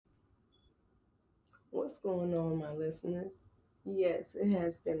What's going on, my listeners? Yes, it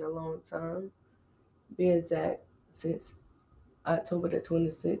has been a long time. Be exact, since October the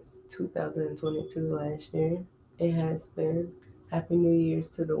 26th, 2022 last year. It has been. Happy New Year's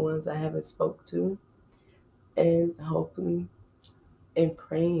to the ones I haven't spoke to. And hoping and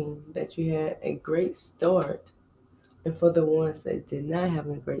praying that you had a great start. And for the ones that did not have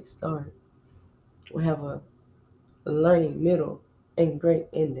a great start, we have a learning middle and great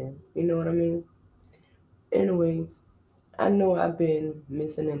ending. You know what I mean? Anyways, I know I've been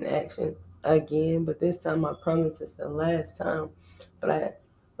missing in action again, but this time I promise it's the last time. But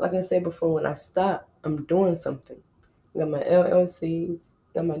like I said before, when I stop, I'm doing something. Got my LLCs,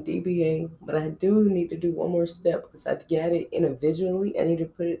 got my DBA, but I do need to do one more step because I got it individually. I need to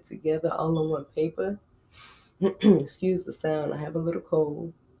put it together all on one paper. Excuse the sound. I have a little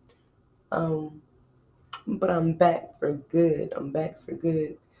cold. Um, but I'm back for good. I'm back for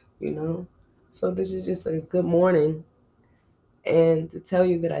good, you know. So this is just a good morning and to tell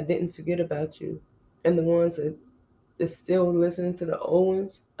you that I didn't forget about you. And the ones that still listening to the old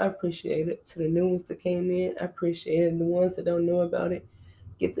ones, I appreciate it. To the new ones that came in, I appreciate it. And the ones that don't know about it,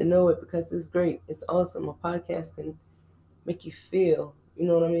 get to know it because it's great. It's awesome. A podcast can make you feel, you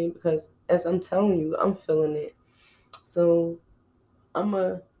know what I mean? Because as I'm telling you, I'm feeling it. So I'm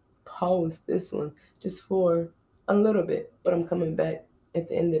going to pause this one just for a little bit, but I'm coming back at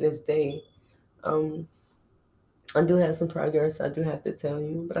the end of this day. Um, I do have some progress I do have to tell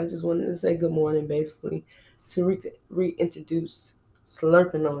you, but I just wanted to say good morning basically to reintroduce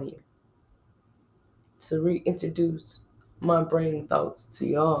slurping on you, to reintroduce my brain thoughts to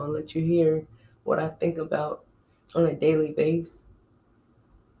y'all and let you hear what I think about on a daily basis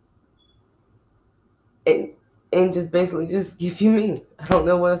and just basically just give you me. I don't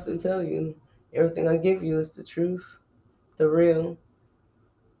know what else to tell you. Everything I give you is the truth, the real,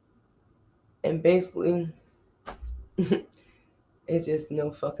 and basically it's just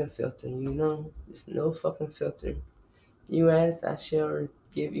no fucking filter, you know? Just no fucking filter. You ask, I shall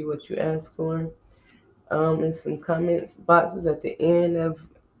give you what you ask for. And some comments boxes at the end of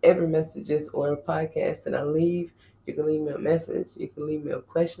every messages or podcast that I leave. You can leave me a message. You can leave me a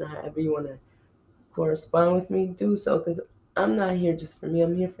question. However you want to correspond with me, do so. Because I'm not here just for me.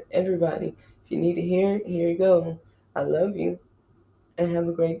 I'm here for everybody. If you need to hear it, here you go. I love you and have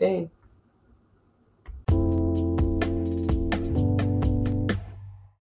a great day.